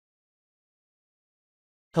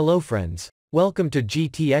Hello friends. Welcome to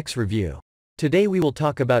GTX review. Today we will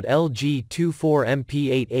talk about LG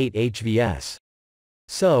 24MP88HVs.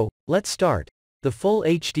 So, let's start. The full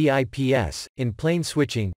HD IPS, in plane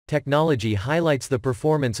switching, technology highlights the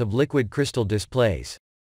performance of liquid crystal displays.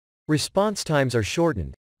 Response times are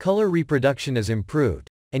shortened, color reproduction is improved,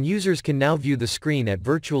 and users can now view the screen at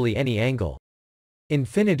virtually any angle.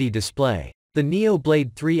 Infinity display. The Neo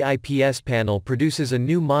Blade 3 IPS panel produces a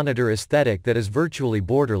new monitor aesthetic that is virtually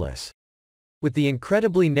borderless. With the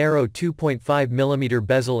incredibly narrow 2.5mm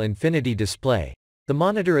bezel infinity display, the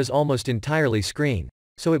monitor is almost entirely screen,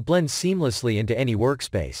 so it blends seamlessly into any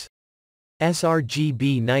workspace.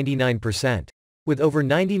 sRGB 99%. With over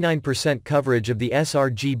 99% coverage of the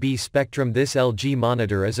sRGB spectrum, this LG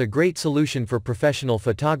monitor is a great solution for professional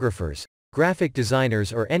photographers, graphic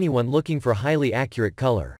designers, or anyone looking for highly accurate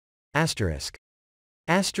color. Asterisk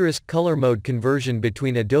color mode conversion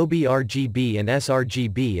between Adobe RGB and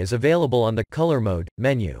sRGB is available on the Color Mode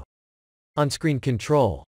menu. On-screen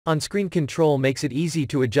control. On-screen control makes it easy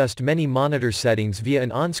to adjust many monitor settings via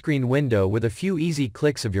an on-screen window with a few easy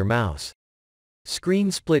clicks of your mouse. Screen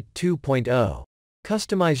Split 2.0.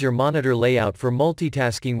 Customize your monitor layout for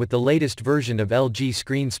multitasking with the latest version of LG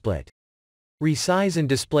Screen Split. Resize and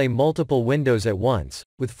display multiple windows at once,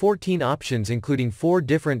 with 14 options including 4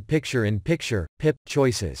 different picture-in-picture (PIP)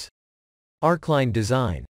 choices. Arcline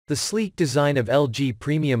design. The sleek design of LG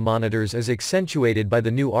premium monitors is accentuated by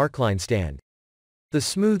the new Arcline stand. The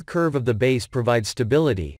smooth curve of the base provides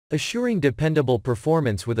stability, assuring dependable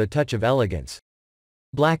performance with a touch of elegance.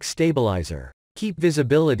 Black stabilizer. Keep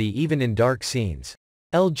visibility even in dark scenes.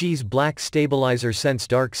 LG's black stabilizer scents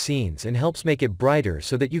dark scenes and helps make it brighter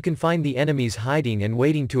so that you can find the enemies hiding and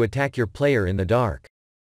waiting to attack your player in the dark.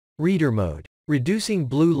 Reader mode. Reducing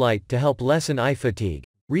blue light to help lessen eye fatigue,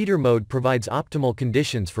 reader mode provides optimal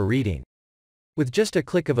conditions for reading. With just a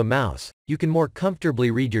click of a mouse, you can more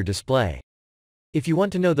comfortably read your display. If you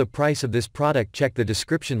want to know the price of this product, check the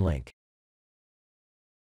description link.